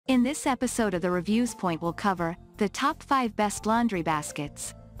In this episode of the Reviews Point we'll cover the top 5 best laundry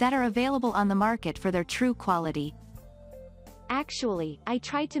baskets that are available on the market for their true quality. Actually, I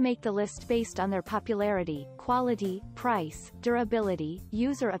tried to make the list based on their popularity, quality, price, durability,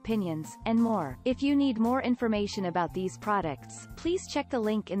 user opinions, and more. If you need more information about these products, please check the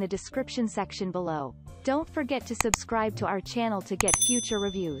link in the description section below. Don't forget to subscribe to our channel to get future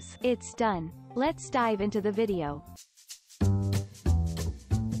reviews. It's done. Let's dive into the video.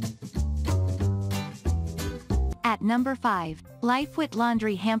 At number 5, Lifewit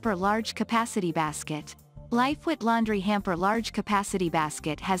Laundry Hamper Large Capacity Basket. Lifewit Laundry Hamper Large Capacity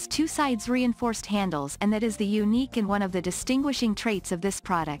Basket has two sides reinforced handles, and that is the unique and one of the distinguishing traits of this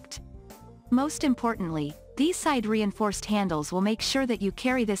product. Most importantly, these side reinforced handles will make sure that you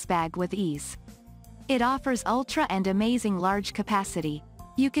carry this bag with ease. It offers ultra and amazing large capacity.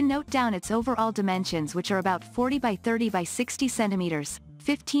 You can note down its overall dimensions, which are about 40 by 30 by 60 centimeters,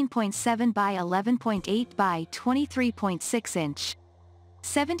 15.7 by 11.8 by 23.6 inch.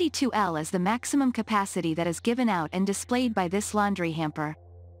 72L is the maximum capacity that is given out and displayed by this laundry hamper.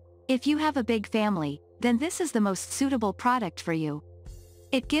 If you have a big family, then this is the most suitable product for you.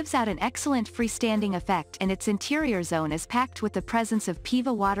 It gives out an excellent freestanding effect, and its interior zone is packed with the presence of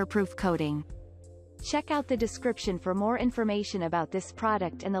PIVA waterproof coating. Check out the description for more information about this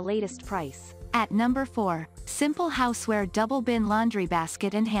product and the latest price. At number 4, Simple Houseware Double Bin Laundry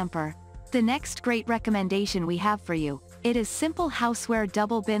Basket and Hamper. The next great recommendation we have for you, it is Simple Houseware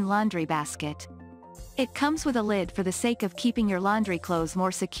Double Bin Laundry Basket. It comes with a lid for the sake of keeping your laundry clothes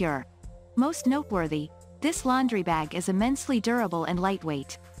more secure. Most noteworthy, this laundry bag is immensely durable and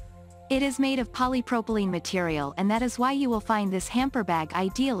lightweight. It is made of polypropylene material, and that is why you will find this hamper bag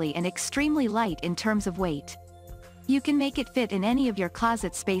ideally and extremely light in terms of weight. You can make it fit in any of your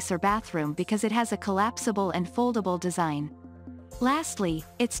closet space or bathroom because it has a collapsible and foldable design. Lastly,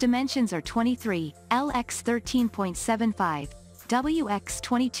 its dimensions are 23, LX 13.75, WX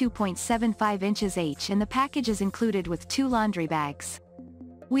 22.75 inches H, and the package is included with 2 laundry bags.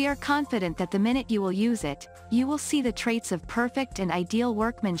 We are confident that the minute you will use it, you will see the traits of perfect and ideal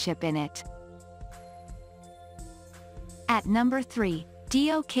workmanship in it. At number 3,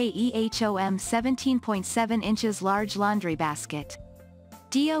 DOKEHOM 17.7 inches Large Laundry Basket.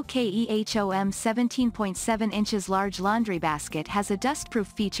 DOKEHOM 17.7 inches Large Laundry Basket has a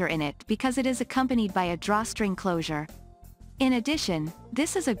dustproof feature in it because it is accompanied by a drawstring closure. In addition,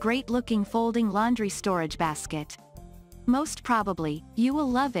 this is a great-looking folding laundry storage basket. Most probably, you will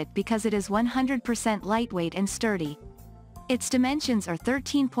love it because it is 100% lightweight and sturdy. Its dimensions are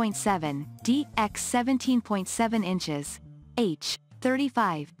 13.7, D, x 17.7 inches, H,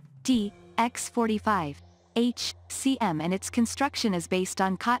 35, D, x 45, H, cm, and its construction is based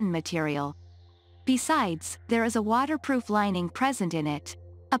on cotton material. Besides, there is a waterproof lining present in it.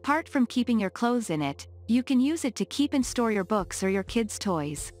 Apart from keeping your clothes in it, you can use it to keep and store your books or your kids'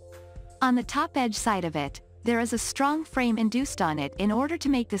 toys. On the top edge side of it, there is a strong frame induced on it in order to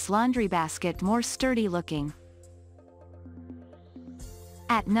make this laundry basket more sturdy looking.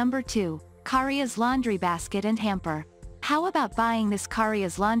 At number 2, Caroeas Laundry Basket and Hamper. How about buying this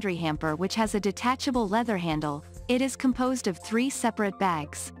Caroeas laundry hamper, which has a detachable leather handle? It is composed of 3 separate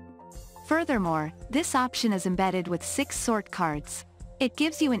bags. Furthermore, this option is embedded with 6 sort cards. It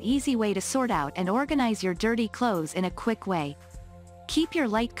gives you an easy way to sort out and organize your dirty clothes in a quick way. Keep your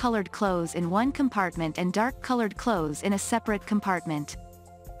light-colored clothes in one compartment and dark-colored clothes in a separate compartment.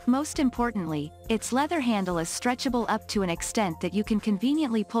 Most importantly, its leather handle is stretchable up to an extent that you can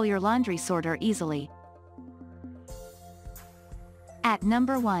conveniently pull your laundry sorter easily. At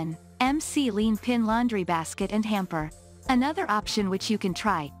number 1, MCleanPin Laundry Basket and Hamper. Another option which you can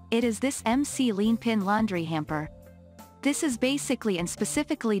try, it is this MCleanPin Laundry Hamper. This is basically and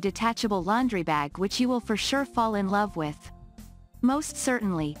specifically detachable laundry bag which you will for sure fall in love with. Most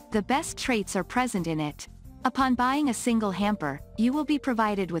certainly, the best traits are present in it. Upon buying a single hamper, you will be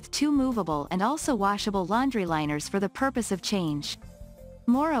provided with 2 movable and also washable laundry liners for the purpose of change.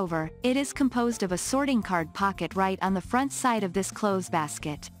 Moreover, it is composed of a sorting card pocket right on the front side of this clothes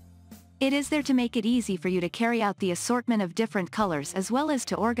basket. It is there to make it easy for you to carry out the assortment of different colors as well as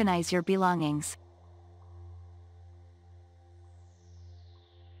to organize your belongings.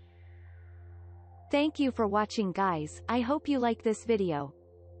 Thank you for watching, guys. I hope you like this video.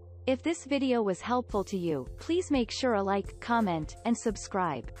 If this video was helpful to you, please make sure to like, comment, and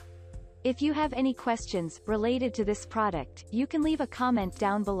subscribe. If you have any questions related to this product, you can leave a comment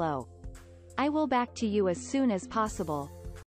down below. I will back to you as soon as possible.